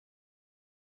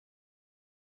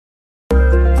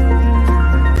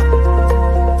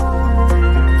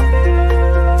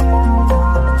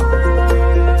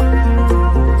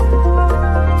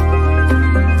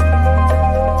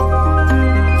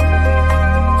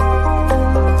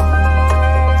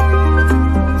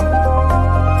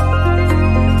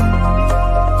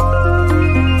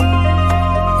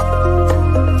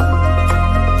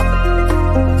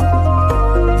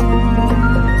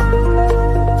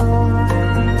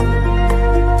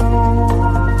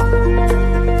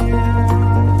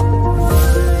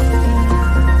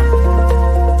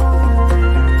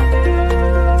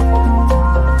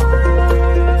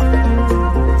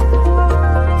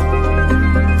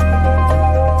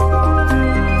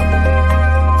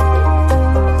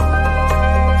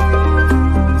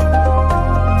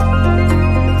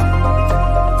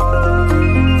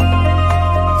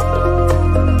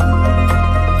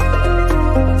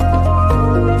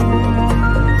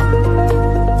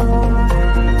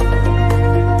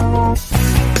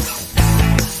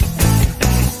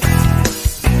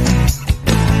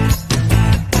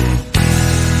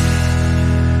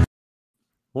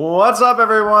What's up,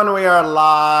 everyone? We are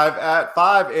live at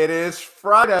 5. It is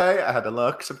Friday. I had to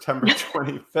look. September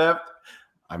 25th.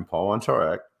 I'm Paul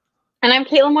Wontorek. And I'm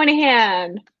Caitlin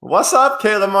Moynihan. What's up,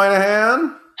 Caitlin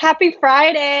Moynihan? Happy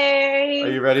Friday.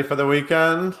 Are you ready for the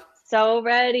weekend? So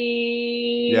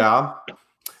ready. Yeah.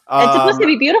 It's supposed to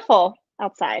be beautiful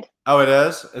outside. Oh, it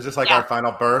is? Is this like our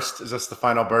final burst? Is this the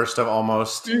final burst of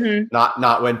almost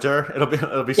not winter?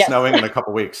 It'll be snowing in a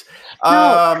couple weeks.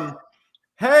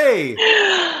 Hey,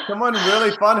 someone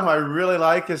really fun who I really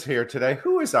like is here today.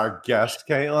 Who is our guest,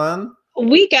 Caitlin?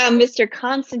 We got Mr.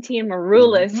 Constantine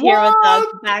Maroulis here with us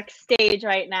backstage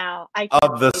right now.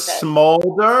 Of the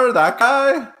Smolder, that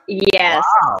guy? Yes.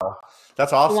 Wow.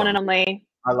 That's awesome. One and only.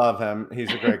 I love him.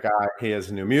 He's a great guy. He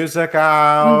has new music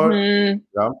out. Yep,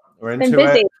 we're into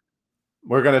it.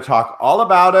 We're going to talk all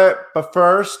about it. But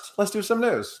first, let's do some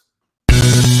news.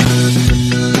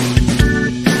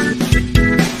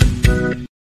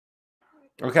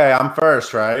 Okay, I'm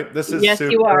first, right? This is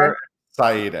super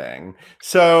exciting.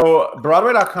 So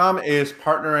Broadway.com is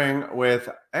partnering with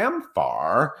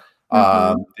AmFAR,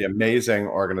 the amazing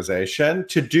organization,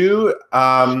 to do,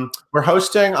 we're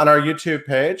hosting on our YouTube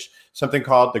page something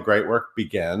called The Great Work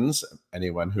Begins.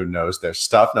 Anyone who knows their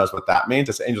stuff knows what that means.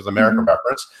 It's Angels in America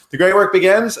reference. The Great Work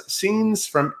Begins, scenes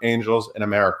from Angels in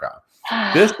America.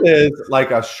 This is like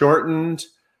a shortened,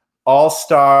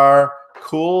 all-star,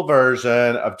 cool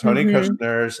version of Tony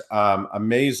Kushner's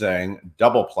amazing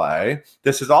double play.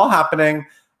 This is all happening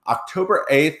October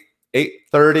 8th,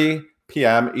 8:30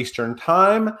 p.m. Eastern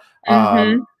Time.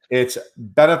 It's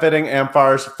benefiting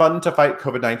AmFAR's Fund to Fight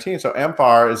COVID-19. So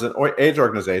AmFAR is an AIDS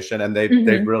organization, and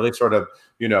they've really sort of,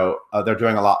 they're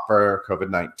doing a lot for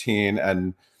COVID-19.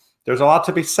 And there's a lot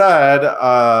to be said,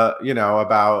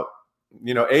 about,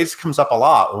 AIDS comes up a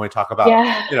lot when we talk about,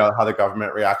 how the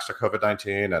government reacts to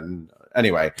COVID-19. And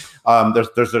anyway,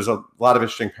 there's a lot of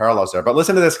interesting parallels there. But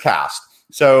listen to this cast.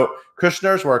 So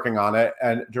Kushner's working on it,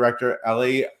 and director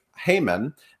Ellie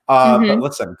Heyman. But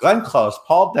listen, Glenn Close,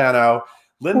 Paul Dano,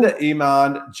 Linda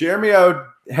Iman, Jeremy O.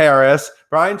 Harris,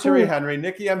 Brian Tyree Henry,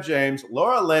 Nikki M. James,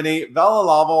 Laura Linney, Bella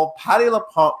Lovell, Patti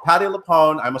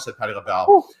LuPone, I almost said Patti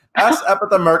LaBelle, S.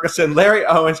 Epitha Murkison, Larry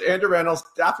Owens, Andrew Reynolds,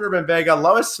 Daphne Urban Vega,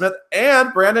 Lois Smith,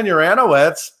 and Brandon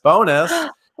Uranowitz. Bonus.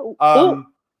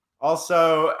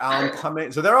 Also, Alan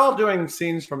Cumming. So they're all doing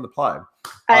scenes from the play.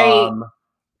 I'm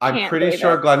pretty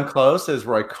sure Glenn Close is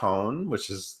Roy Cohn, which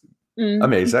is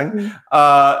amazing. There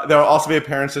will also be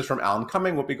appearances from Alan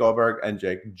Cumming, Whoopi Goldberg, and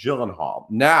Jake Gyllenhaal.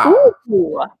 Now,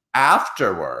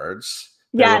 afterwards,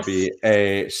 there will be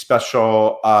a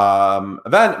special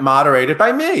event moderated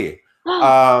by me.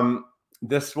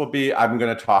 This will be, I'm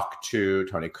going to talk to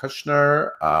Tony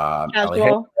Kushner, Ellie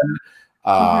Hayden,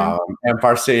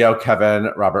 AmFAR CEO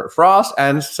Kevin Robert Frost,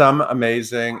 and some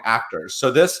amazing actors.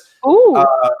 So this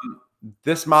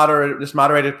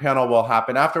moderated panel will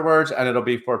happen afterwards, and it'll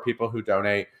be for people who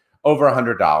donate over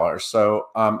 $100. So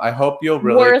I hope you'll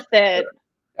really worth it.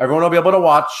 Everyone will be able to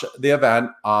watch the event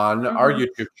on our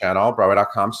YouTube channel,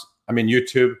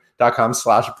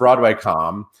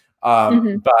 youtube.com/BroadwayCom.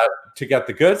 But to get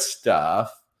the good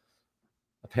stuff,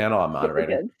 the panel I'm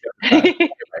moderating.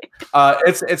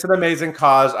 It's an amazing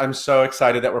cause. I'm so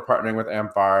excited that we're partnering with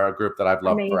AmFAR, a group that I've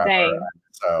loved forever.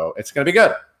 So it's gonna be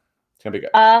good. It's gonna be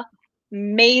good.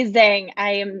 Amazing.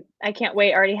 I can't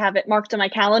wait. I already have it marked on my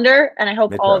calendar, and I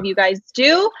hope all of you guys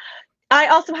do. I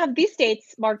also have these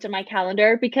dates marked on my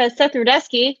calendar because Seth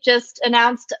Rudetsky just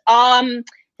announced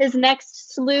his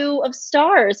next slew of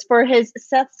stars for his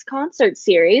Seth's concert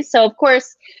series. So of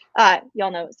course,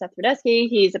 y'all know Seth Rudetsky.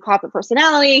 He's a popular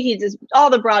personality. He does all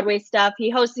the Broadway stuff.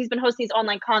 He's been hosting these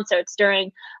online concerts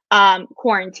during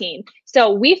quarantine.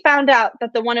 So we found out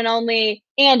that the one and only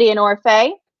Andy and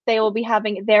Orfeh, they will be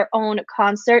having their own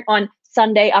concert on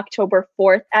Sunday, October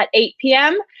 4th at 8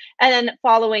 p.m. And then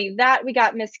following that, we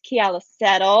got Miss Keala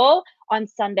Settle on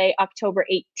Sunday, October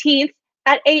 18th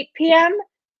at 8 p.m.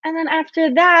 And then after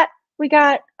that, we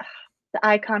got the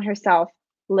icon herself,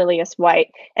 Lillias White.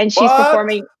 And she's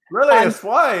performing. Lillias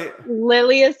White?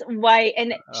 Lillias White.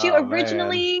 And she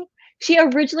originally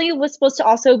was supposed to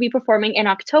also be performing in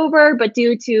October, but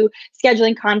due to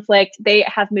scheduling conflict, they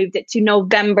have moved it to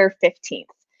November 15th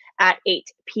at 8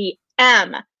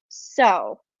 p.m.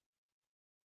 So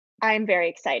I'm very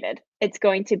excited. It's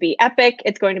going to be epic.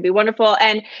 It's going to be wonderful.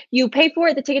 And you pay for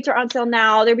it. The tickets are on sale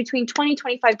now. They're between $20 and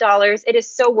 $25. It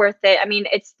is so worth it. I mean,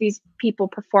 it's these people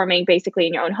performing basically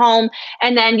in your own home.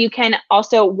 And then you can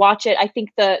also watch it. I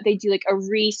think they do like a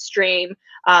restream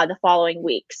the following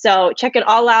week. So check it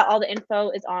all out. All the info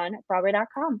is on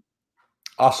Broadway.com.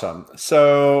 Awesome.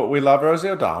 So we love Rosie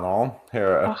O'Donnell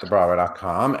here at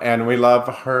thebroadway.com, and we love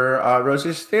her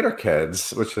Rosie's Theater Kids,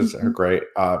 which is her great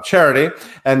charity.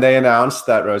 And they announced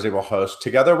that Rosie will host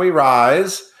Together We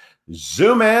Rise,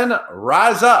 Zoom In,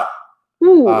 Rise Up,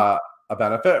 a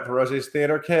benefit for Rosie's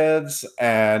Theater Kids,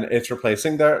 and it's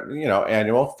replacing their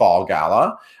annual fall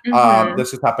gala.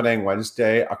 This is happening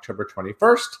Wednesday, October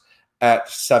 21st at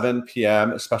 7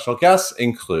 p.m. Special guests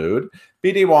include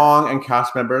B.D. Wong and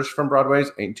cast members from Broadway's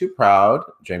Ain't Too Proud,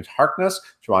 James Harkness,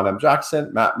 Joanne M.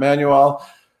 Jackson, Matt Manuel,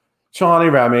 Shawnee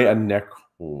Remy, and Nick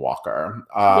Walker.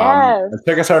 And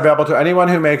tickets are available to anyone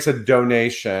who makes a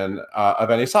donation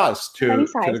of any size to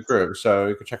the group. So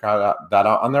you can check that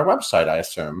out on their website, I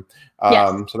assume.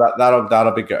 So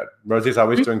that'll be good. Rosie's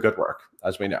always doing good work,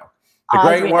 as we know.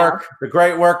 The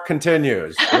great work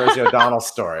continues. Rosie O'Donnell's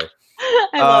story.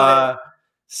 I love it.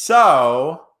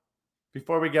 So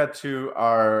before we get to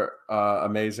our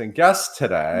amazing guest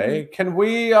today, can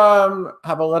we have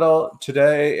a little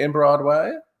Today in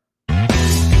Broadway?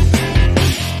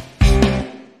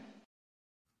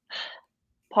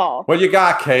 Paul. What you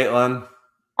got, Caitlin?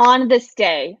 On this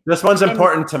day. This one's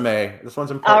important to me.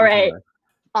 All right.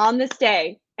 On this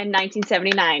day in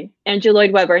 1979, Andrew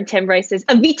Lloyd Webber and Tim Rice's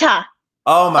Evita.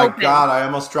 Oh my God, I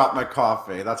almost dropped my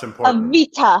coffee. That's important.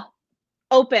 Evita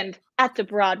opened at the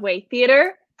Broadway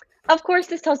Theater. Of course,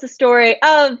 this tells the story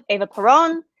of Eva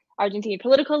Perón, Argentine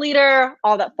political leader,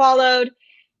 all that followed.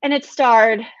 And it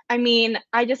starred, I'm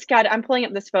pulling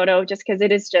up this photo just because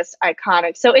it is just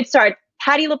iconic. So it starred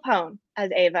Patti LuPone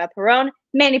as Eva Perón,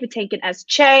 Mandy Patinkin as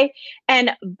Che,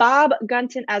 and Bob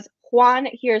Gunton as Juan.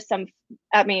 Here's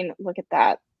look at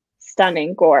that.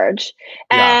 Stunning gorge.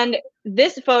 Yeah. And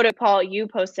this photo, Paul, you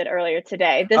posted earlier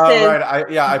today. Right.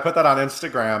 I put that on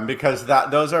Instagram because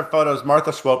those are photos.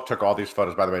 Martha Swope took all these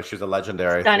photos, by the way. She's a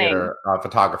legendary theater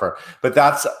photographer. But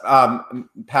that's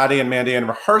Patti and Mandy in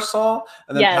rehearsal,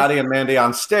 and then Patti and Mandy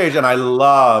on stage. And I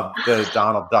love the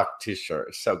Donald Duck t-shirt.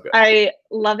 It's so good. I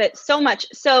love it so much.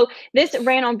 So this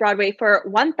ran on Broadway for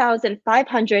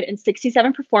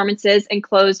 1,567 performances and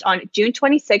closed on June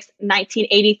 26,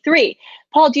 1983.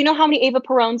 Paul, do you know how many Eva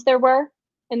Peróns there were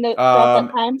in the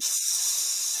that time?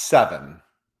 7.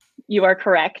 You are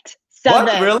correct. 7.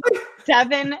 What, really?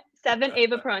 7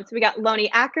 Eva Peróns. So we got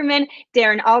Lonnie Ackerman,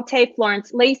 Darren Alte,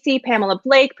 Florence Lacey, Pamela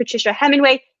Blake, Patricia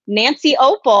Hemingway, Nancy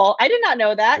Opel. I did not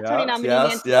know that. Tony nominee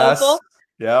Nancy Opel.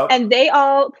 Yeah. And they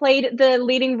all played the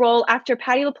leading role after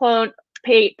Patti LuPone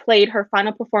played her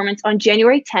final performance on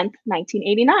January 10th,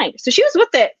 1989. So she was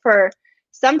with it for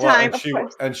some time.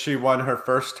 And she won her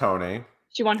first Tony.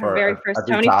 She won her very first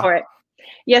Tony for it.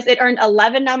 Yes, it earned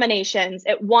 11 nominations.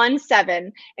 It won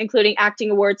 7, including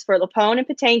acting awards for LuPone and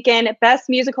Patinkin, Best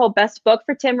Musical, Best Book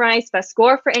for Tim Rice, Best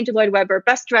Score for Andrew Lloyd Webber,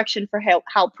 Best Direction for Hal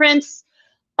Prince,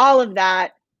 all of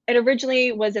that. It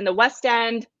originally was in the West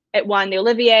End. It won the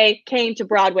Olivier, came to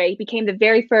Broadway, became the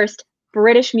very first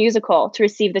British musical to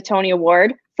receive the Tony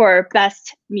Award for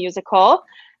Best Musical.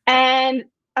 And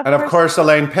of course,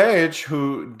 Elaine Page,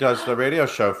 who does the radio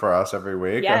show for us every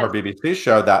week, her BBC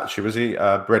show, that she was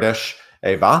the British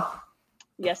Eva.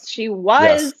 Yes, she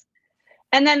was. Yes.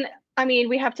 And then,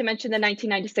 we have to mention the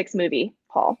 1996 movie,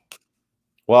 Paul.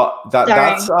 Well,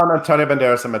 that's on Antonio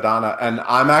Banderas and Madonna, and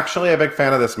I'm actually a big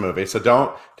fan of this movie. So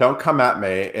don't come at me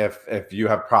if you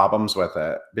have problems with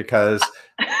it, because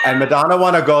and Madonna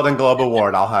won a Golden Globe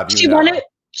Award. I'll have you know.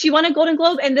 She won a Golden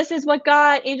Globe, and this is what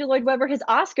got Andrew Lloyd Webber his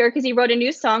Oscar, because he wrote a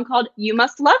new song called "You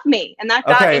Must Love Me," and that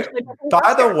got Andrew Lloyd Webber his Oscar.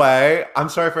 By the way, I'm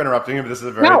sorry for interrupting you, but this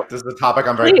is a topic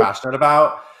I'm very passionate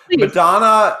about. Please.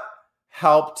 Madonna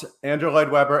helped Andrew Lloyd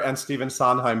Webber and Stephen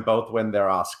Sondheim both win their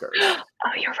Oscars. Oh,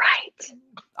 you're right.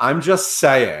 I'm just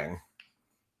saying.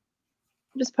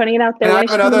 I'm just putting it out there. And I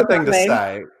have another thing to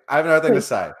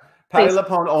say. Patti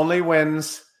LuPone only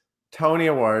wins Tony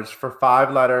Awards for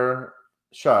 5-letter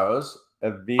shows.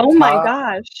 Evita, oh my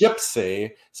gosh.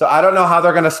 Gypsy. So I don't know how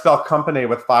they're going to spell company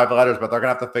with 5 letters, but they're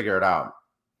going to have to figure it out.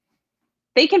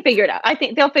 They can figure it out. I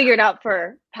think they'll figure it out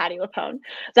for Patti LuPone.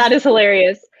 That is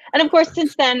hilarious. And of course,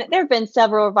 since then, there have been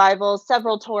several revivals,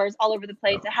 several tours all over the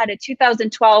place. It had a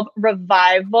 2012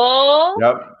 revival.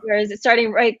 Yep. Where is it?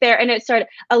 Starting right there. And it started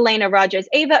Elena Rogers,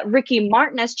 Ava, Ricky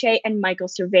Martin as Che, and Michael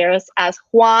Cerveris as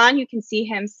Juan. You can see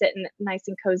him sitting nice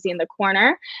and cozy in the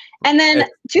corner. And then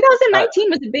 2019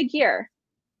 was a big year.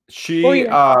 She was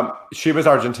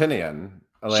Argentinian.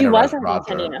 Elena she was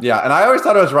Argentinian. Yeah, and I always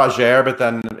thought it was Roger, but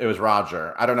then it was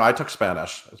Roger. I don't know. I took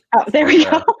Spanish. Oh, there we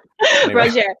go. Anyway.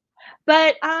 Roger.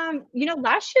 But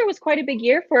last year was quite a big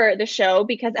year for the show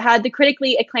because it had the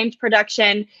critically acclaimed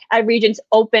production at Regent's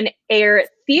Open Air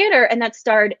Theater, and that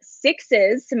starred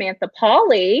Six's Samantha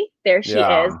Pauly. There she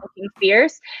is, looking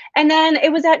fierce. And then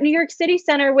it was at New York City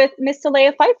Center with Miss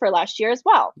Saleha Pfeiffer last year as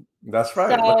well. That's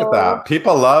right. So, look at that.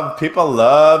 People love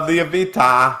the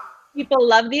Evita. People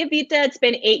love the Evita. It's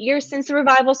been 8 years since the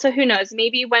revival, so who knows?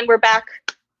 Maybe when we're back,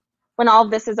 when all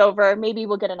of this is over, maybe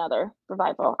we'll get another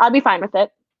revival. I'll be fine with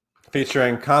it.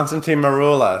 Featuring Constantine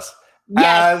Maroulis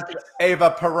as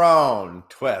Eva Perón.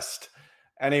 Twist.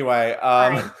 Anyway,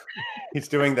 he's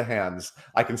doing the hands.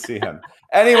 I can see him.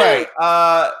 Anyway,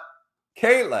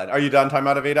 Caitlin, are you done talking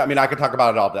about Evita? I mean, I could talk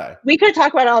about it all day. We could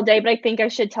talk about it all day, but I think I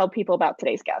should tell people about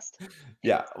today's guest.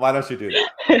 Yeah, why don't you do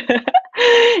that?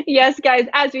 Yes, guys,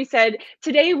 as we said,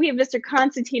 today we have Mr.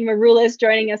 Constantine Maroulis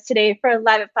joining us today for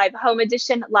Live at 5 Home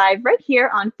Edition, live right here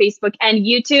on Facebook and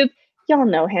YouTube. Y'all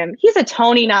know him. He's a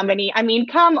Tony nominee. I mean,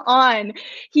 come on.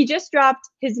 He just dropped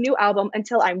his new album,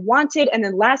 Until I'm Wanted, and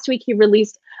then last week he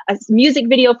released a music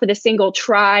video for the single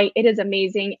Try. It is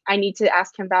amazing. I need to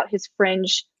ask him about his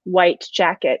fringe white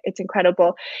jacket. It's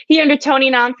incredible. He earned a Tony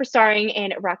nom for starring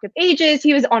in Rock of Ages.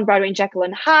 He was on Broadway in Jekyll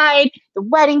and Hyde, The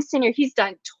Wedding Singer. He's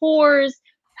done tours.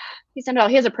 He's done it all.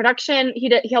 He has a production. He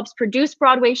helps produce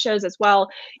Broadway shows as well.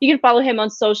 You can follow him on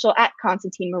social at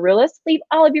Constantine Maroulis. Leave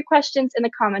all of your questions in the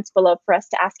comments below for us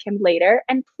to ask him later.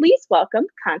 And please welcome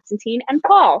Constantine and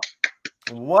Paul.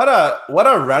 What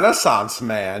a Renaissance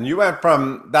man. You went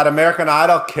from that American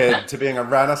Idol kid to being a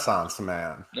Renaissance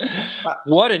man.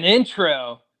 What an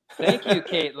intro. Thank you,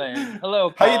 Caitlin.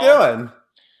 Hello, Paul. How you doing?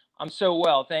 I'm so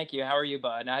well, thank you. How are you,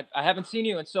 bud? I haven't seen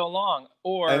you in so long.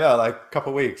 I know, like a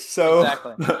couple weeks. So,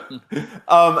 exactly.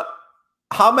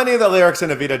 How many of the lyrics in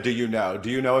Evita do you know?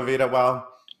 Do you know Evita well?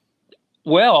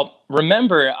 Well,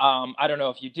 remember, I don't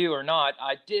know if you do or not,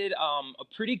 I did a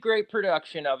pretty great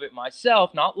production of it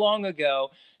myself not long ago.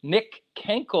 Nick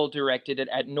Kenkel directed it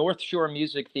at North Shore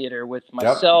Music Theater with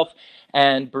myself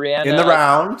and Brianna. In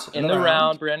the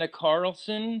round. Brianna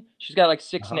Carlson. She's got like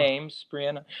 6 names,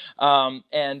 Brianna.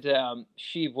 And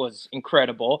she was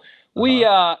incredible. We,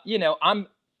 I'm,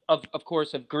 of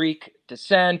course, of Greek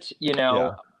descent.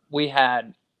 We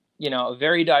had, a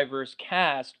very diverse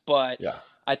cast, but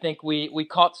I think we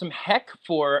caught some heck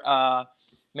for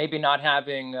maybe not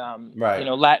having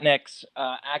Latinx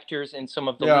actors in some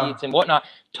of the leads and whatnot.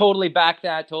 Totally back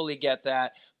that, totally get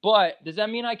that. But does that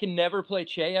mean I can never play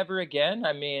Che ever again?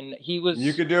 I mean, he was...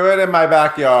 You could do it in my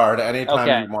backyard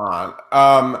anytime you want.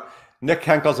 Nick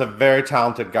Kenkel's a very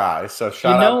talented guy, so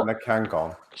shout out to Nick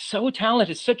Kenkel. So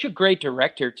talented. Such a great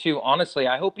director, too, honestly.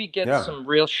 I hope he gets some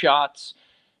real shots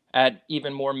at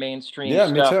even more mainstream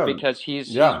stuff because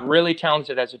he's really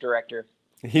talented as a director.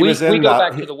 We go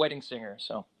back to The Wedding Singer,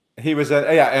 so... He was in,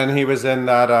 and he was in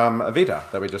that Evita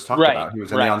that we just talked about. He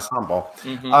was in the ensemble.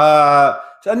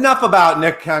 So enough about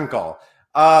Nick Kenkel.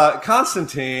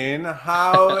 Constantine,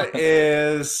 how's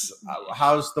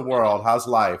the world? How's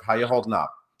life? How you holding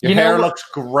up? Your hair looks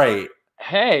great.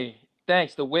 Hey,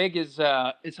 thanks. The wig is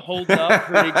holding up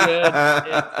pretty good.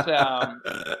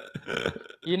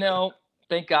 It's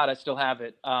thank God I still have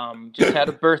it. Just had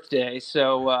a birthday,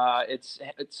 so it's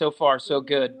so far so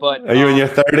good. But are you in your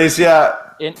 30s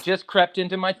yet? It just crept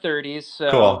into my 30s,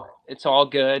 so cool. It's all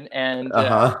good. And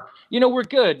we're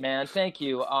good, man. Thank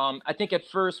you. I think at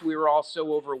first we were all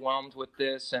so overwhelmed with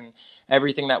this and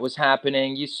everything that was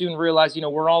happening. You soon realize,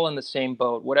 we're all in the same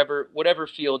boat, whatever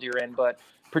field you're in, but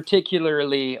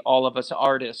particularly all of us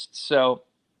artists. So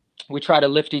we try to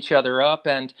lift each other up,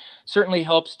 and certainly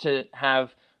helps to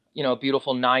have a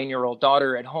beautiful 9-year-old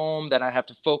daughter at home that I have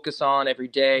to focus on every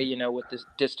day, with this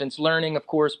distance learning, of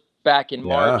course, back in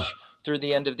March through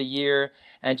the end of the year,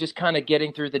 and just kind of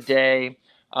getting through the day,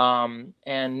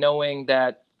 and knowing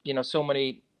that, so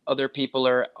many other people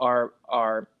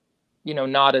are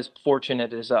not as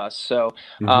fortunate as us. So,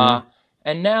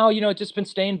 and now, just been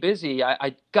staying busy.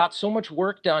 I got so much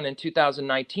work done in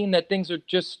 2019 that things are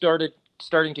just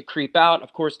starting to creep out.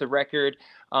 Of course, the record,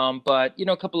 but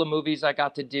a couple of movies I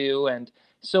got to do, and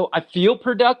so I feel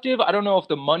productive. I don't know if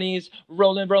the money's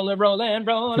rolling, but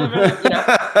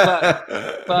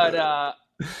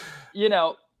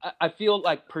I feel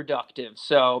like productive.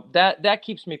 So that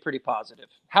keeps me pretty positive.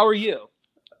 How are you?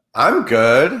 I'm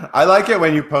good. I like it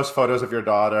when you post photos of your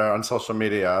daughter on social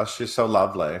media. She's so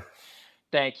lovely.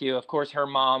 Thank you. Of course, her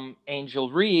mom,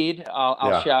 Angel Reed,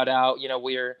 I'll shout out.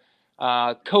 We're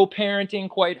co-parenting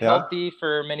quite healthy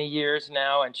for many years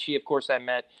now, and she, of course, I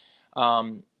met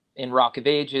in Rock of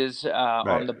Ages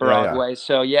on the Broadway.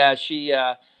 So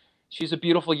she's a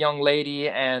beautiful young lady,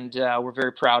 and we're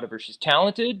very proud of her. She's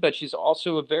talented, but she's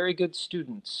also a very good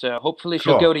student. So hopefully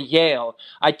she'll go to Yale.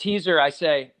 I tease her. I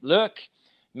say, look,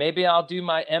 maybe I'll do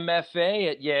my MFA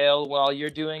at Yale while you're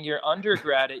doing your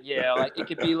undergrad at Yale. It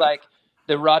could be like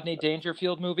the Rodney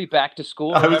Dangerfield movie, Back to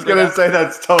School. I was going to say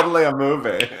that's totally a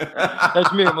movie.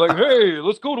 That's me. I'm like, hey,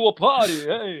 let's go to a party.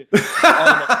 Hey.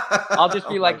 And I'll just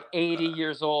be like 80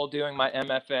 years old doing my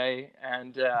MFA,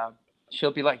 and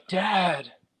she'll be like,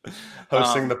 Dad.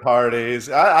 Hosting the parties.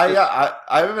 I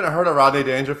haven't heard a Rodney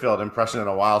Dangerfield impression in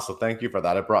a while, so thank you for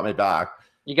that. It brought me back.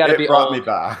 You got to be brought old. me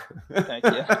back. Thank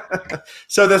you.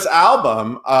 So this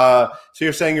album, so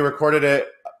you're saying you recorded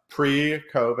it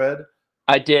pre-COVID?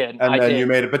 I did. And then you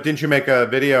made it, but didn't you make a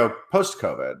video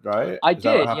post-COVID, right? I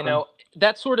did. You know,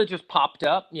 that sort of just popped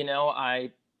up. You know,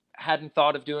 I hadn't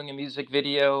thought of doing a music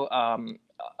video.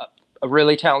 A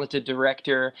really talented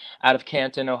director out of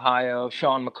Canton, Ohio,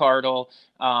 Sean McCardle,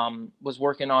 was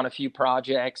working on a few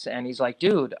projects, and he's like,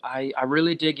 dude, I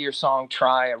really dig your song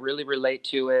Try. I really relate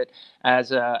to it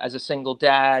as a single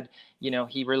dad. You know,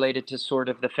 he related to sort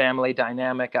of the family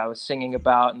dynamic I was singing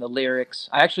about and the lyrics.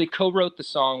 I actually co-wrote the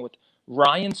song with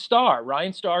Ryan Starr.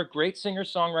 Ryan Starr, great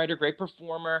singer-songwriter, great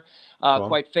performer, cool.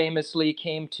 Quite famously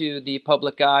came to the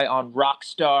public eye on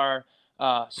Rockstar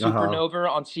Supernova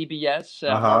on CBS,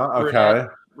 okay.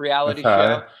 reality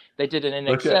show. They did an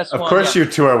INXS one. Of course, you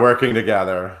two are working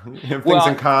together. You have things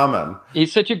in common.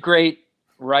 He's such a great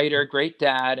writer, great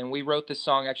dad, and we wrote this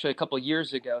song actually a couple of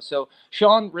years ago. So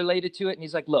Sean related to it, and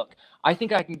he's like, look, I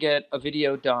think I can get a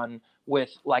video done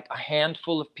with like a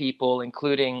handful of people,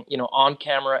 including, you know, on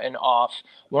camera and off.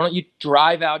 Why don't you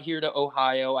drive out here to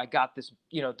Ohio? I got this,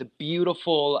 you know, the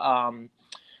beautiful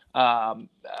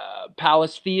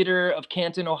Palace Theater of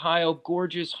Canton, Ohio,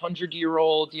 gorgeous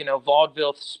 100-year-old, you know,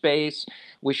 vaudeville space.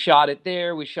 We shot it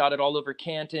there. We shot it all over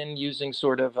Canton using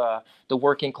sort of the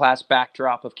working class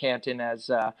backdrop of Canton as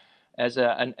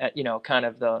you know, kind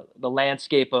of the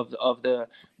landscape of the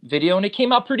video, and it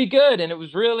came out pretty good, and it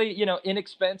was really, you know,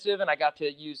 inexpensive, and I got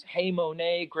to use Hey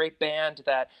Monet, great band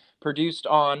that produced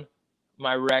on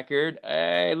my record.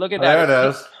 Hey, look at that. There it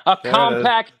is. A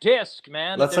compact disc,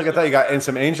 man. Let's look at that. You got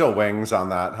some angel wings on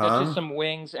that, huh? Just some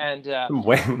wings and some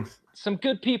wings. Some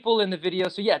good people in the video.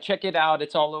 So yeah, check it out.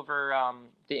 It's all over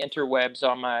the interwebs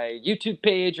on my YouTube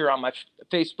page or on my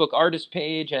Facebook artist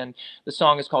page, and the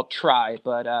song is called Try.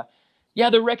 But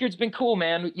yeah, the record's been cool,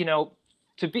 man. You know,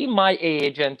 to be my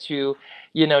age and to,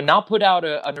 you know, not put out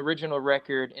an original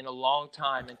record in a long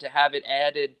time, and to have it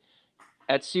added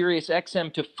at Sirius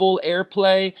XM to full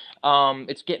airplay.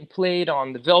 It's getting played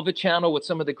on the Velvet Channel with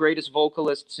some of the greatest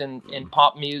vocalists in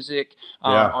pop music,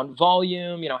 on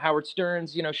Volume. You know, Howard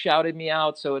Stern's, you know, shouted me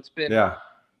out. So it's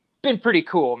been pretty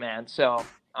cool, man. So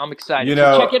I'm excited. You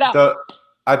know, so check it out.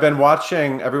 I've been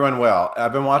watching, everyone will,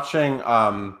 I've been watching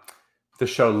the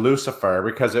show Lucifer,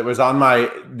 because it was on my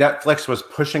Netflix was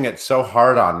pushing it so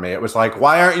hard on me. It was like,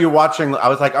 why aren't you watching? I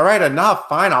was like, all right, enough,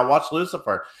 fine, I'll watch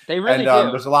Lucifer. They really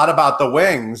do. There's a lot about the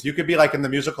wings. You could be like in the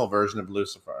musical version of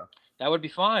Lucifer. That would be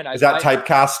fine. Is that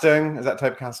typecasting? Is that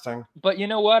typecasting? But you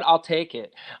know what? I'll take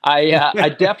it.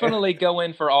 I definitely go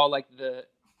in for all like the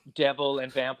devil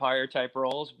and vampire type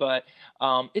roles. But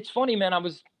it's funny, man. I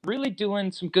was really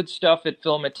doing some good stuff at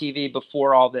Film and TV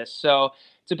before all this. So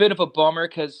it's a bit of a bummer,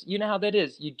 because you know how that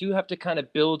is. You do have to kind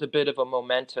of build a bit of a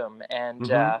momentum,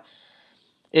 and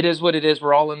it is what it is.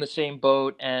 We're all in the same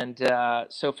boat. And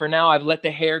so for now, I've let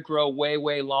the hair grow way,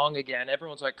 way long again.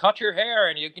 Everyone's like, cut your hair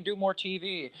and you can do more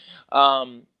TV.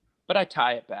 But I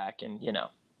tie it back, and, you know.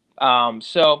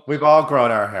 So we've all grown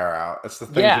our hair out. It's the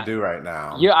thing to do right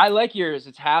now. Yeah, I like yours.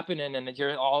 It's happening, and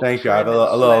you're all. Thank you. I have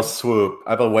a little swoop. I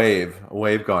have a wave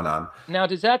going on. Now,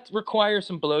 does that require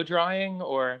some blow drying,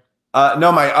 or?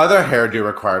 No, my other hairdo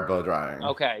required blow drying.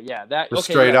 Okay, yeah, that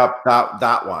straight up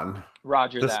that one.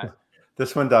 Roger that.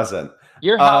 This one doesn't.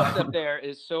 Your house up there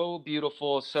is so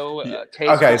beautiful, so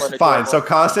tasteful. Okay, fine. So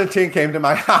Constantine came to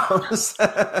my house.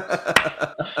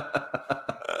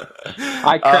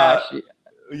 I crashed.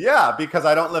 Yeah, because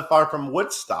I don't live far from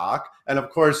Woodstock, and of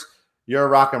course you're a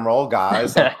rock and roll guy.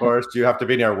 So of course you have to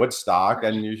be near Woodstock,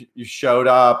 and you showed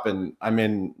up, and I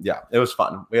mean, yeah, it was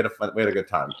fun. We had a good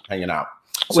time hanging out.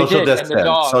 Social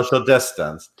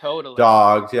distance. Totally.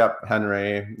 Dogs. Yep.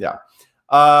 Henry. Yeah.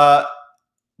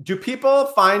 Do people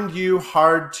find you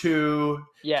hard to?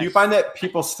 Yes. Do you find that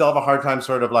people still have a hard time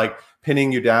sort of like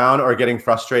pinning you down or getting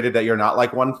frustrated that you're not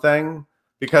like one thing?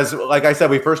 Because, like I said,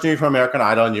 we first knew you from American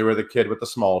Idol, and you were the kid with the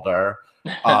smolder,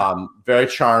 very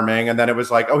charming. And then it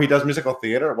was like, oh, he does musical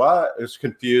theater. What? It was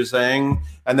confusing.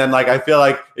 And then, like, I feel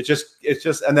like it's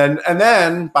just. And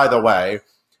then, by the way,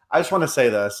 I just want to say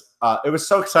this. It was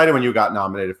so exciting when you got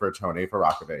nominated for a Tony for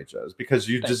Rock of Ages because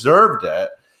you deserved it.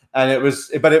 And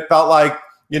but it felt like,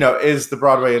 you know, is the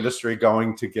Broadway industry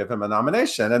going to give him a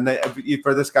nomination? And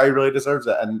for this guy, he really deserves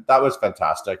it. And that was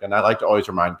fantastic. And I like to always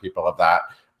remind people of that.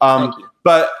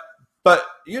 But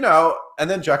you know, and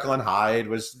then Jekyll and Hyde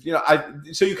was, you know,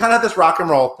 so you kind of had this rock and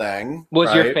roll thing. Was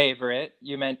right? your favorite?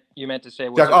 You meant to say?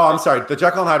 I'm sorry. The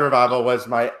Jekyll and Hyde revival was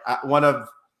my one of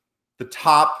the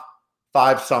top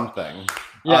 5 something.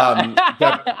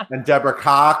 Yeah. And Deborah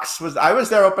Cox I was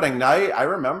there opening night. I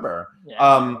remember.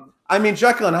 Yeah. I mean,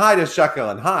 Jekyll and Hyde is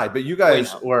Jekyll and Hyde, but you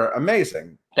guys were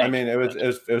amazing. Thanks. I mean, it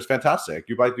was fantastic.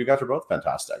 You guys were both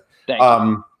fantastic. Thank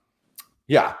you.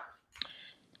 Yeah.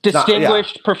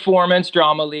 Distinguished Performance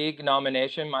Drama League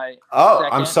nomination.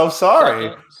 I'm so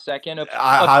sorry. Second of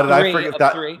how did three, I forget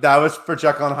that? 3. That was for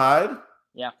Jekyll and Hyde.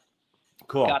 Yeah.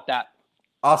 Cool. Got that.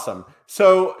 Awesome.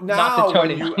 So now,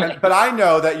 but I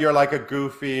know that you're like a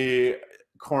goofy,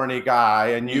 corny guy,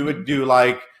 and you would do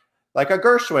like a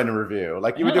Gershwin review.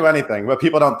 Like you would do anything, but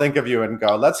people don't think of you and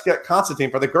go, let's get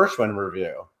Constantine for the Gershwin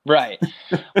review. Right.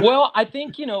 Well, I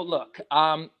think, you know, look,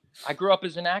 I grew up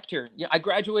as an actor. Yeah, I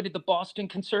graduated the Boston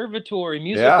Conservatory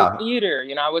musical theater.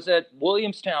 You know, I was at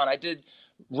Williamstown. I did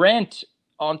Rent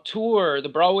on tour, the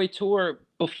Broadway tour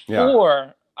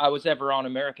before I was ever on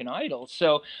American Idol.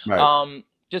 So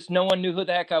just no one knew who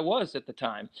the heck I was at the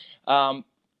time.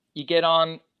 You get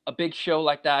on a big show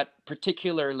like that,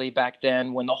 particularly back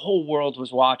then when the whole world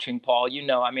was watching, Paul, you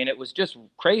know, I mean, it was just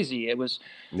crazy. It was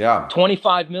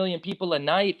 25 million people a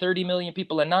night, 30 million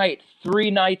people a night,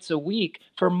 3 nights a week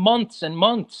for months and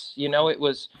months. You know, it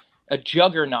was a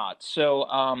juggernaut. So,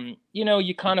 you know,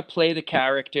 you kind of play the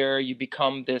character, you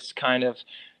become this kind of,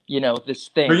 you know, this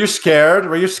thing. Were you scared?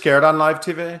 Were you scared on live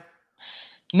TV?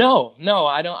 No,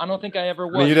 I don't think I ever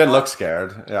was. I mean, you didn't look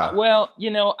scared. Yeah. Well, you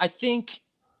know, I think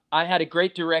I had a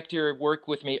great director work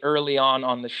with me early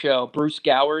on the show, Bruce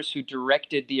Gowers, who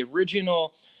directed the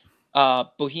original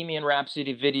Bohemian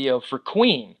Rhapsody video for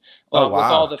Queen. With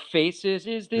all the faces.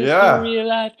 Is this real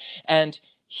life? And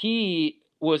he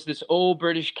was this old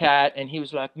British cat, and he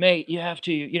was like, mate, you have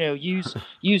to, you know, use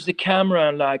the camera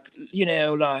and like, you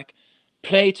know, like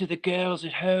play to the girls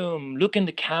at home, look in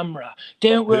the camera,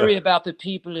 don't worry about the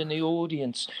people in the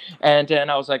audience. And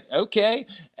I was like, okay.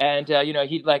 And you know,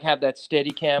 he'd like have that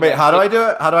steady cam. Wait, how do I do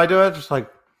it? How do I do it? Just like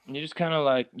you just kind of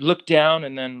like look down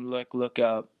and then like look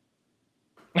up.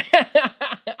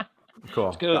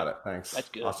 Cool. Got it. Thanks. That's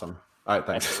good. Awesome. All right,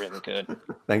 thanks. That's really good.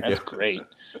 Thank you. That's great.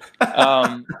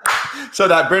 So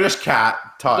that British cat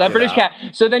taught that British cat.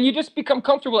 So then you just become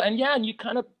comfortable, and and you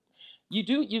kind of you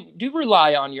do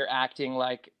rely on your acting.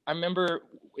 Like I remember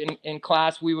in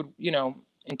class we would, you know,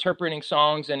 interpreting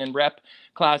songs, and in rep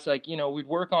class, like, you know, we'd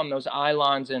work on those eye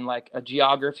lines and like a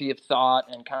geography of thought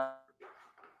and kind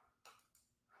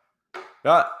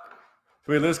of.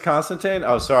 Did we lose Constantine?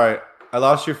 Oh, sorry. I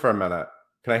lost you for a minute.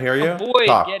 Can I hear you?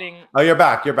 Oh, you're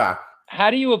back. You're back. How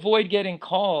do you avoid getting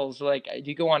calls? Like, do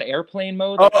you go on airplane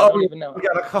mode? Like, I don't even know. We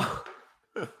got a call.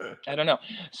 I don't know.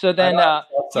 So then,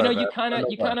 you know, you kind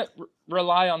of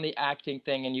rely on the acting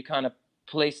thing, and you kind of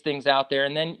place things out there,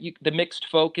 and then the mixed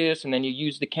focus, and then you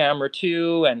use the camera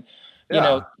too, and you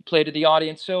know, play to the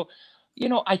audience. So, you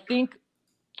know, I think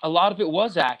a lot of it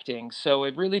was acting. So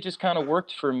it really just kind of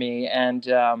worked for me, and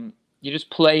you just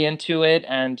play into it.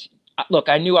 And look,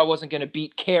 I knew I wasn't going to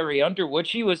beat Carrie Underwood.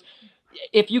 She was.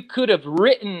 If you could have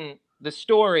written the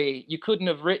story, you couldn't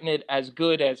have written it as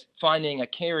good as finding a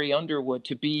Carrie Underwood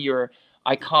to be your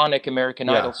iconic American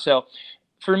Idol. So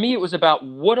for me, it was about,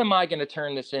 what am I going to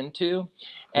turn this into?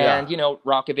 And, you know,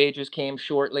 Rock of Ages came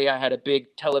shortly. I had a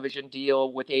big television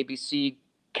deal with ABC.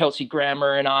 Kelsey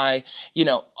Grammer and I, you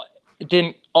know, it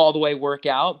didn't all the way work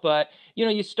out. But, you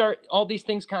know, you start, all these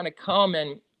things kind of come,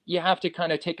 and you have to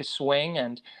kind of take a swing.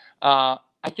 And I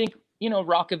think, you know,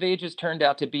 Rock of Ages turned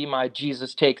out to be my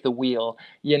Jesus Take the Wheel,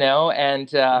 you know,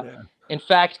 and in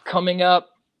fact, coming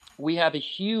up, we have a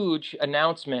huge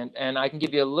announcement, and I can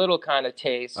give you a little kind of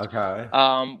taste. Okay.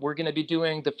 We're going to be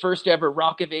doing the first ever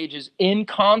Rock of Ages in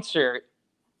concert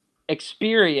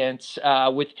experience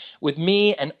with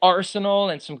me and Arsenal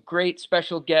and some great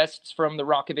special guests from the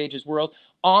Rock of Ages world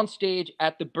on stage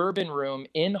at the Bourbon Room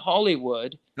in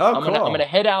Hollywood. Oh, I'm cool. going to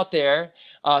head out there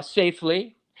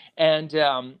safely. And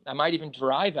I might even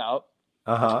drive out,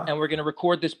 and we're going to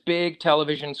record this big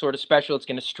television sort of special. It's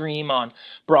going to stream on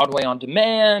Broadway on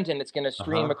Demand, and it's going to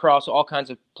stream across all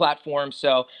kinds of platforms.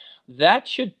 So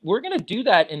we're going to do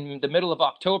that in the middle of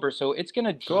October. So it's going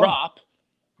to drop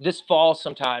this fall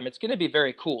sometime. It's going to be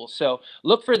very cool. So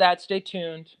look for that. Stay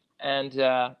tuned, and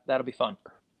that'll be fun.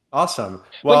 Awesome.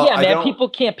 Well, but yeah, man, people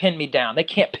can't pin me down. They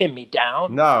can't pin me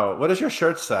down. No. What does your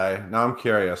shirt say? Now I'm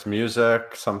curious.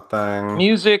 Music, something.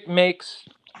 Music makes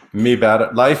me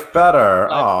better. Life better. Life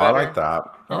better. I like that.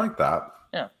 Yeah. I like that.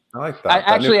 Yeah. I like that. I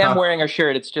actually am wearing a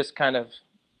shirt. It's just kind of.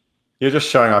 You're just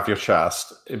showing off your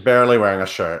chest. You're barely wearing a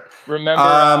shirt.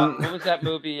 Remember, what was that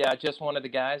movie? Just One of the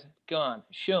Guys. Go on,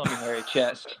 show me your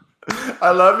chest.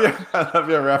 I love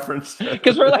your reference.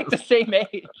 Because we're like the same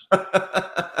age.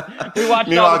 We watched.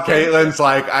 Meanwhile, Caitlin's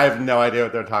like, I have no idea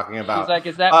what they're talking about. She's like,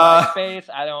 is that MySpace?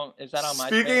 Is that on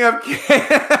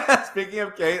MySpace? Speaking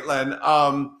of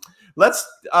Caitlin, let's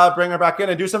bring her back in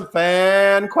and do some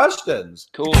fan questions.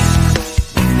 Cool.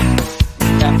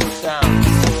 That's the sound.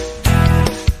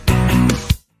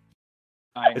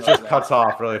 It just cuts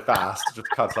off really fast. It just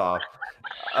cuts off.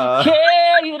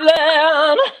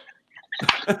 Caitlin.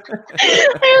 I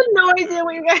have no idea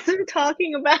what you guys are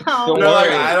talking about.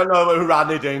 I don't know who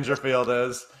Rodney Dangerfield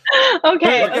is.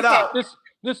 Okay, look it up.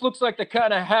 This looks like the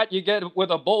kind of hat you get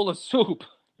with a bowl of soup.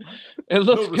 It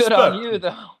looks good on you,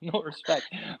 though. No respect.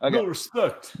 Okay. No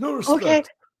respect. No respect. Okay.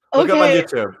 Look up on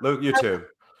YouTube. Look YouTube.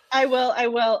 I will.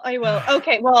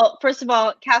 Okay. Well, first of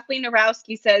all, Kathleen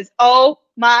Arowski says, "Oh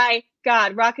my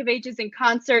God, Rock of Ages in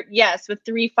concert, yes, with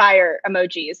 3 fire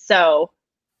emojis." So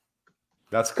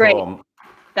that's great. Cool.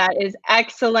 That is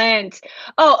excellent.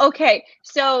 Oh, okay.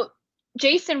 So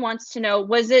Jason wants to know,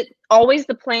 was it always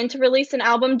the plan to release an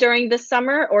album during the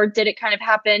summer, or did it kind of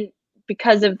happen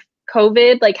because of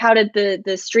COVID? Like, how did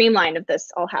the streamline of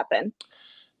this all happen?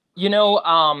 You know,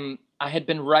 I had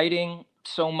been writing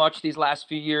so much these last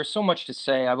few years, so much to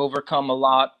say. I've overcome a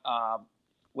lot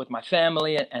with my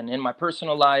family and in my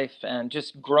personal life, and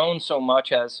just grown so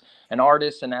much as an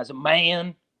artist and as a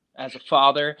man, as a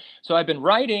father. So I've been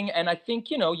writing, and I think,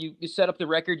 you know, you set up the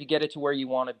record, you get it to where you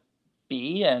want to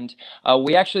be. And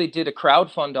we actually did a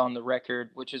crowdfund on the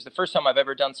record, which is the first time I've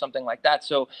ever done something like that.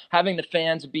 So having the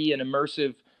fans be an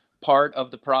immersive part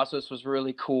of the process was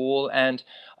really cool. And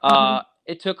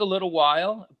it took a little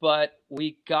while, but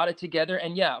we got it together.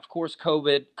 And yeah, of course,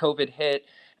 COVID hit,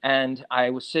 and I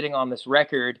was sitting on this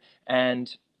record,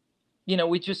 and you know,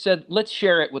 we just said, let's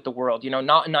share it with the world. You know,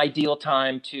 not an ideal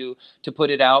time to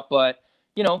put it out, but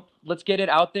you know, let's get it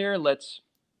out there. Let's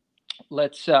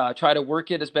try to work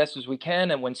it as best as we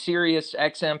can. And when Sirius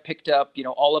XM picked up, you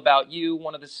know, All About You,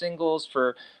 one of the singles,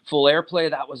 for full airplay,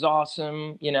 that was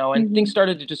awesome. You know, and things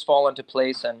started to just fall into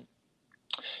place. And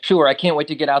sure, I can't wait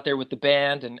to get out there with the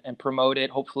band and promote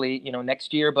it, hopefully, you know,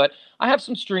 next year. But I have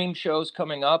some stream shows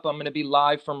coming up. I'm going to be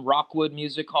live from Rockwood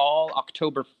Music Hall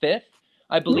October 5th.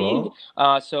 I believe.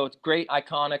 So it's a great,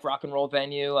 iconic rock and roll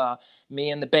venue. Me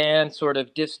and the band sort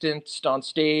of distanced on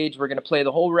stage. We're going to play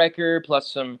the whole record,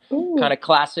 plus some kind of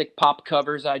classic pop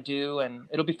covers I do, and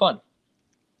it'll be fun.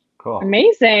 Cool.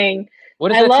 Amazing.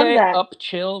 What does it say? That. Up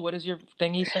chill? What is your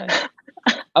thingy say?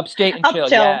 Upstate and chill.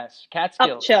 Yes.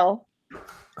 Catskills.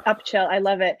 Up chill. I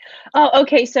love it. Oh,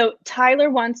 okay. So Tyler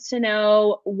wants to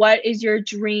know, what is your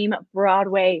dream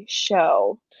Broadway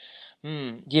show?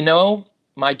 You know,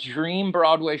 my dream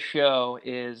Broadway show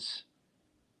is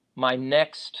my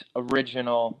next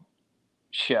original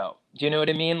show. Do you know what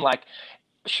I mean? Like,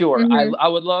 sure, I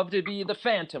would love to be the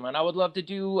Phantom, and I would love to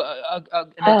do an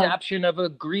adaptation of a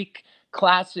Greek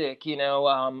classic, you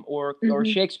know, or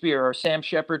Shakespeare or Sam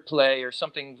Shepard play or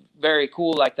something very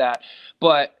cool like that.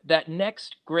 But that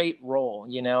next great role,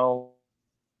 you know.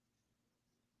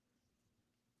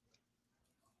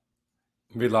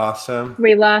 We lost him.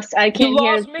 I can't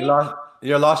hear.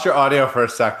 You lost your audio for a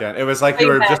second. It was like you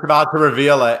were just about to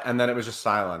reveal it, and then it was just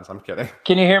silence. I'm kidding.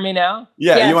 Can you hear me now?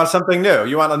 Yeah, yes. You want something new.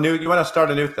 You want to start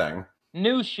a new thing.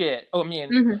 New shit. Oh, I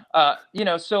mean, you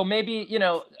know, so maybe, you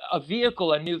know, a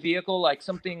new vehicle, like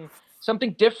something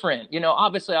different. You know,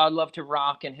 obviously I'd love to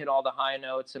rock and hit all the high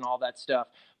notes and all that stuff.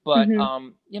 But,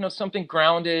 you know, something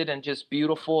grounded and just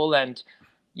beautiful, and,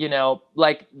 you know,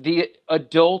 like the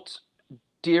adult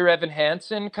Dear Evan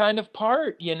Hansen kind of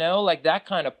part, you know, like that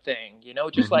kind of thing, you know,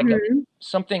 just like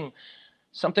something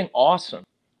awesome.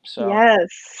 So yes,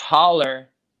 holler.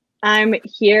 I'm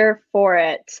here for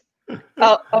it.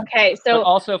 Oh, okay. So but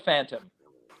also Phantom.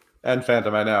 And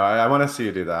Phantom, I know. I want to see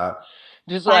you do that.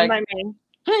 Just like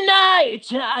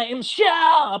nighttime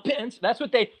shopping. That's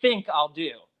what they think I'll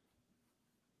do.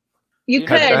 You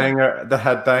could. The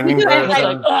headbanging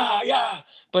version. Like, yeah.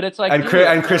 But it's like,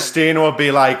 and Christine will be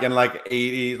like in like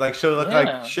 80s, like she'll look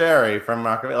like Sherry from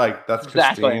Rockaway. Like that's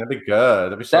exactly. Christine. That'd be good.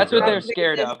 That'd be so that's good. What they're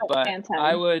scared of. But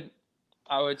I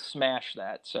would smash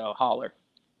that. So holler.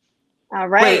 All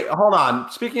right. Wait, hold on.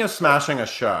 Speaking of smashing a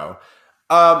show,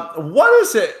 what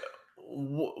is it?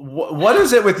 what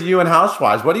is it with you and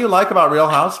Housewives? What do you like about Real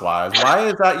Housewives? Why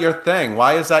is that your thing?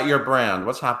 Why is that your brand?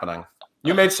 What's happening?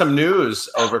 You made some news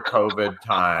over COVID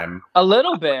time. A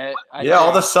little bit. I think. All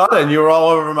of a sudden you were all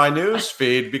over my news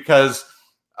feed because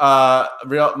my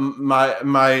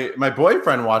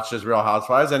boyfriend watches Real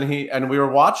Housewives and we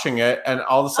were watching it, and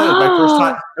all of a sudden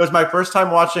it was my first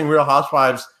time watching Real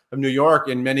Housewives of New York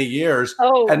in many years.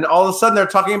 And all of a sudden they're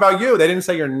talking about you. They didn't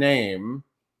say your name.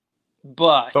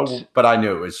 But I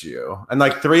knew it was you. And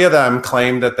like 3 of them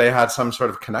claimed that they had some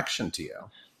sort of connection to you.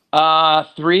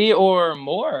 3 or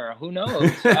more, who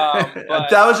knows?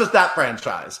 That was just that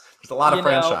franchise. There's a lot of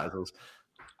franchises.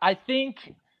 I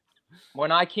think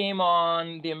when I came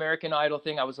on the American Idol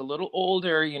thing, I was a little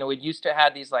older. You know, it used to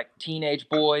have these like teenage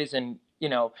boys and, you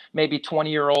know, maybe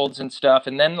 20-year-olds and stuff.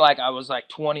 And then like I was like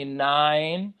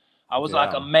 29. I was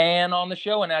like a man on the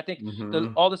show, and I think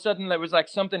all of a sudden there was like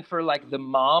something for like the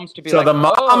moms to be like. So the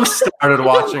moms started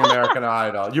watching American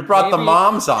Idol. You brought the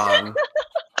moms on.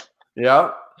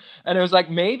 Yep. And it was like,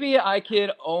 maybe I could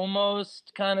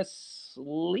almost kind of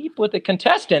sleep with a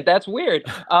contestant. That's weird.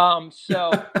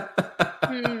 So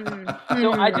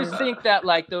I just think that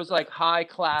like those like high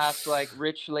class, like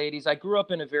rich ladies, I grew up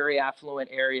in a very affluent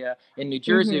area in New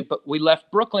Jersey, but we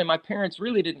left Brooklyn. My parents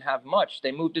really didn't have much.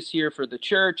 They moved us here for the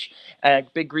church, a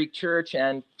big Greek church,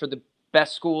 and for the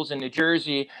best schools in New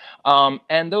Jersey.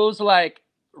 And those like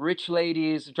rich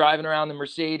ladies driving around the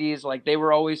Mercedes, like they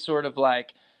were always sort of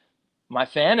like my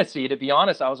fantasy, to be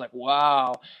honest. I was like,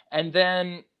 wow. And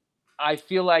then I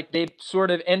feel like they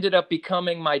sort of ended up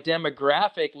becoming my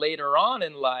demographic later on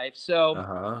in life.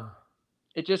 So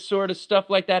it just sort of stuff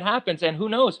like that happens. And who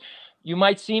knows, you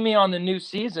might see me on the new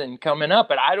season coming up,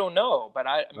 but I don't know. But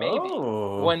maybe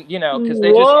when, you know, because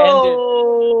they just ended.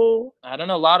 I don't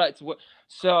know, a lot of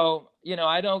so, you know,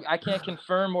 I can't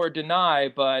confirm or deny,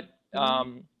 but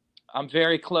I'm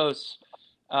very close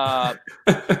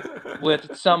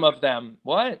with some of them.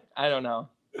 What? I don't know.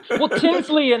 Well,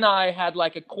 Tinsley and I had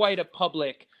like quite a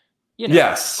public, you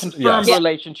know, confirmed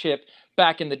relationship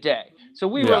back in the day. So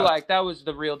we were like, that was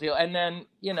the real deal. And then,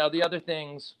 you know, the other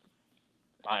things,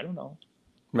 I don't know.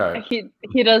 No.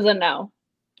 He doesn't know.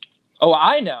 Oh,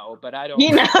 I know, but I don't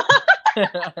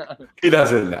know. He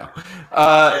doesn't know.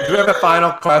 Do we have a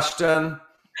final question?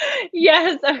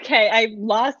 Yes. Okay. I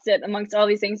lost it amongst all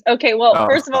these things. Okay. Well,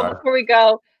 first of all, before we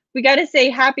go, we got to say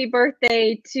happy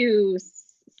birthday to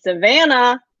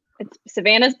Savannah. It's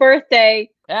Savannah's birthday.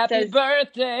 Happy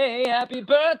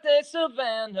birthday,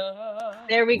 Savannah.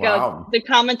 There we go. The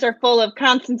comments are full of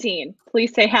Constantine.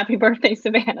 Please say happy birthday,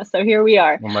 Savannah. So here we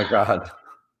are. Oh my God.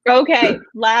 Okay.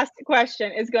 Last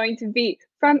question is going to be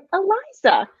from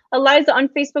Eliza. Eliza on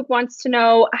Facebook wants to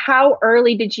know, how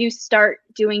early did you start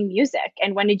doing music,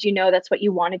 and when did you know that's what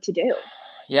you wanted to do?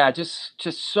 Yeah, just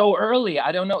so early.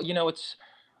 I don't know. You know, it's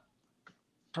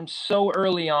from so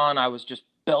early on. I was just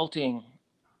belting,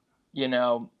 you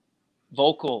know,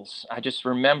 vocals. I just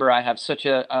remember I have such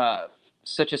a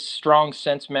strong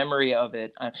sense memory of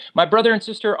it. My brother and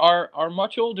sister are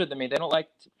much older than me. They don't like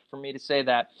for me to say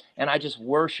that, and I just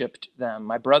worshipped them.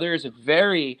 My brother is a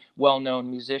very well-known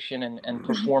musician and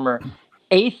performer,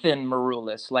 Athan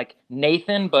Maroulis, like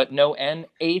Nathan but no N.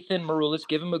 Athan Maroulis.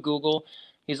 Give him a Google.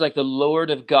 He's like the Lord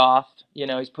of Goth. You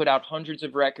know, he's put out hundreds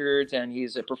of records, and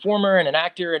he's a performer and an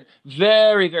actor, and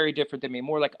very, very different than me.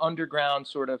 More like underground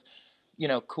sort of, you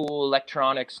know, cool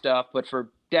electronic stuff, but for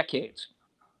decades.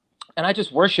 And I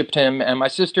just worshipped him. And my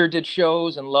sister did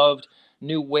shows and loved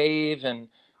new wave and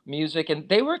music. And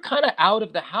they were kind of out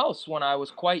of the house when I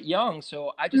was quite young.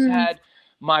 So I just had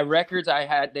my records.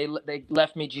 They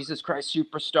left me Jesus Christ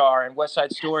Superstar and West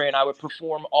Side Story, and I would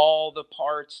perform all the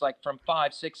parts like from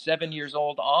 5, 6, 7 years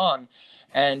old on,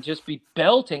 and just be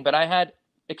belting. But I had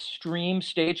extreme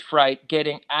stage fright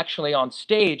getting actually on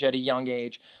stage at a young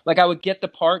age. Like I would get the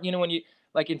part, you know, when you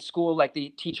like in school, like the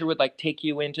teacher would like take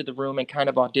you into the room and kind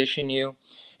of audition you.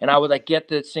 And I would like get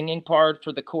the singing part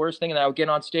for the chorus thing, and I would get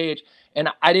on stage, and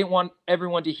I didn't want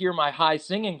everyone to hear my high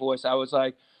singing voice. I was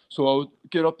like, so I would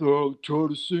get up there, I would try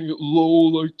to sing it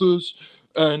low like this,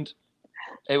 and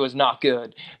it was not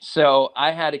good. So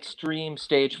I had extreme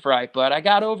stage fright, but I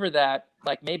got over that.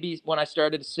 Like maybe when I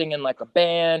started singing like a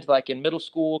band, like in middle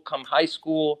school, come high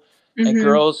school, and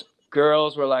girls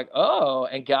were like, oh,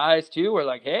 and guys too were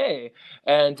like, hey,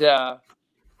 and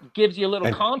gives you a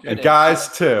little confidence. And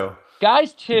guys too.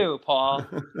 Guys too, Paul.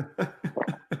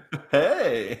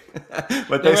 Hey,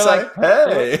 what they say? Like,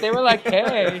 hey, they were like,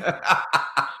 hey.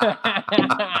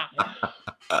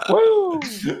 Woo.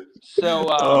 So,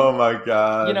 oh my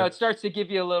God, you know, it starts to give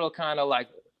you a little kind of like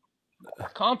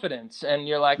confidence, and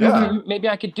you're like, okay, maybe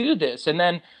I could do this. And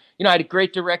then, you know, I had a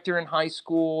great director in high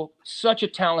school, such a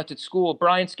talented school.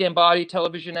 Brian Scambati,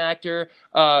 television actor,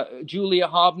 Julia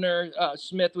Hobner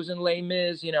Smith was in Les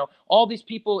Mis, you know, all these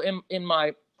people in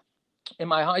my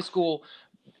high school,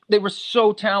 they were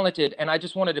so talented, and I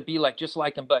just wanted to be just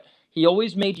like them. But he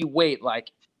always made you wait.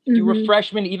 Like, if you were a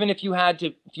freshman, even if you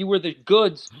were the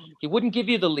goods, he wouldn't give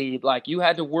you the lead. Like, you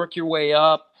had to work your way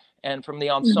up and from the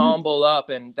ensemble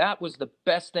up. And that was the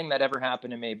best thing that ever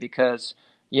happened to me because,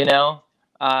 you know,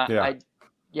 I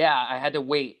had to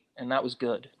wait, and that was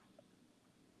good.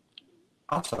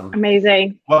 Awesome.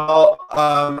 Amazing. Well,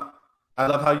 I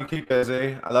love how you keep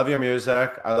busy. I love your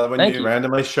music. I love when you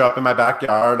randomly show up in my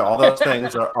backyard. All those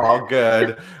things are all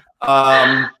good.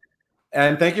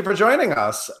 And thank you for joining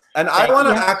us. And I want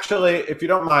to actually, if you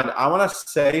don't mind, I want to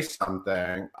say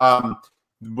something.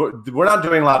 We're not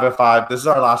doing Live at 5. This is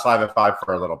our last Live at 5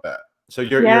 for a little bit. So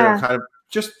you're kind of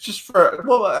just for,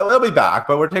 well, we'll be back,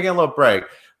 but we're taking a little break.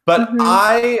 But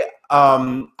I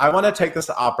want to take this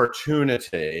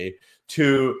opportunity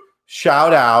to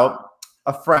shout out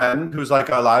a friend who's like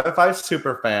a Live at 5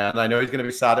 super fan. I know he's going to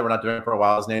be sad that we're not doing it for a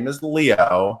while. His name is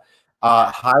Leo.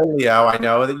 Hi, Leo. I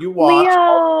know that you watch.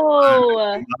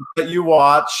 Leo! That you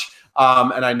watch.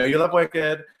 And I know you love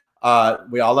Wicked.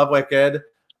 We all love Wicked.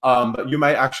 But you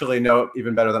might actually know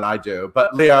even better than I do.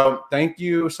 But Leo, thank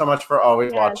you so much for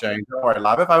always watching. Don't worry,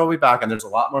 Live at 5 will be back, and there's a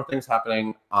lot more things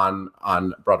happening on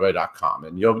Broadway.com,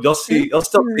 and you'll still see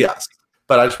us.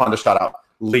 But I just wanted to shout out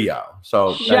Leo.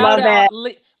 So shout out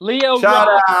Leo. Shout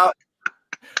out.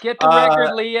 Get the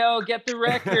record, Leo. Get the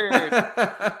record.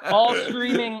 all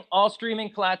streaming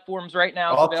platforms right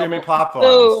now. All streaming platforms.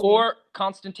 Or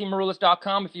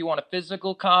ConstantineMaroulis.com if you want a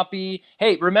physical copy.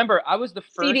 Hey, remember, I was the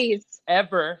first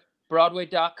ever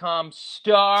Broadway.com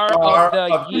star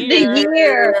of the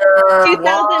year.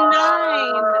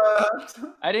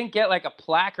 2009. I didn't get like a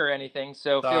plaque or anything,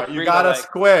 so feel free you got a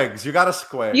squigs. You got a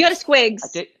squigs. You got a squigs.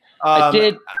 I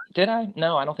did. Did I?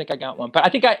 No, I don't think I got one. But I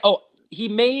think he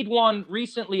made one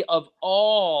recently of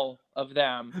all of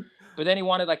them, but then he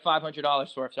wanted like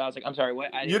 $500 for it. So I was like, I'm sorry,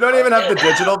 what? You don't even have the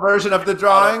digital version of the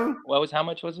drawing? How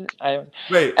much was it?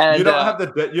 Wait, you don't have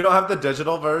the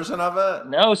digital version of it?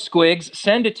 No, Squigs,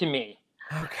 send it to me.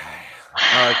 Okay.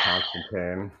 All right,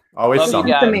 Constantine. Always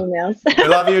something. We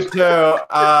love you too.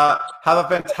 Have a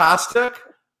fantastic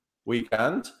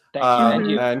weekend. Thank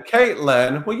you. And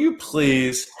Caitlin, will you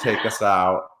please take us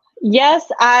out? Yes,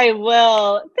 I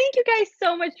will. Thank you guys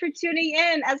so much for tuning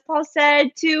in, as Paul said,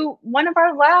 to one of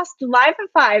our last Live at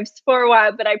 5s for a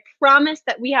while. But I promise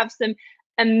that we have some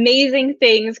amazing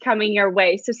things coming your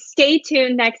way. So stay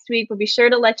tuned next week. We'll be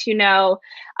sure to let you know.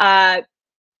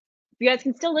 You guys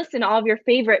can still listen to all of your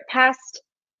favorite past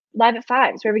Live at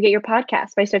 5s, wherever you get your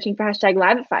podcast, by searching for #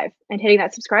 Live at 5 and hitting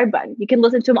that subscribe button. You can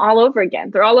listen to them all over again.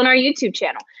 They're all on our YouTube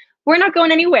channel. We're not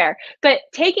going anywhere. But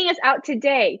taking us out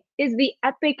today is the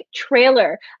epic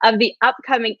trailer of the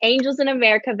upcoming Angels in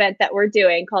America event that we're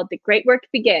doing called The Great Work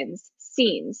Begins,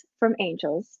 Scenes from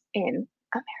Angels in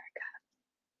America.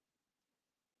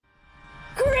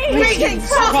 Greetings,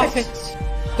 prophet!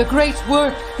 The great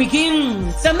work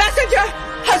begins! The messenger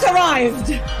has arrived!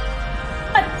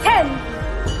 Attend!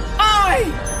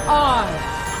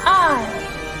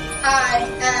 I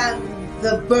am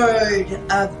the bird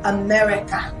of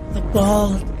America. The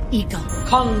bald eagle.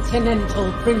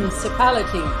 Continental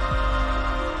Principality.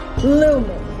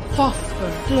 Lumen.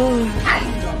 Phosphor. Glory.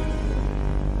 Candle.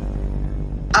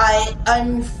 I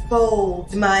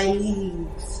unfold my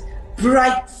leaves,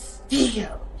 bright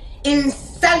steel, in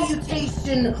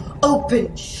salutation,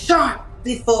 open sharp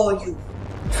before you.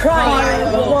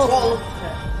 Prior Walter.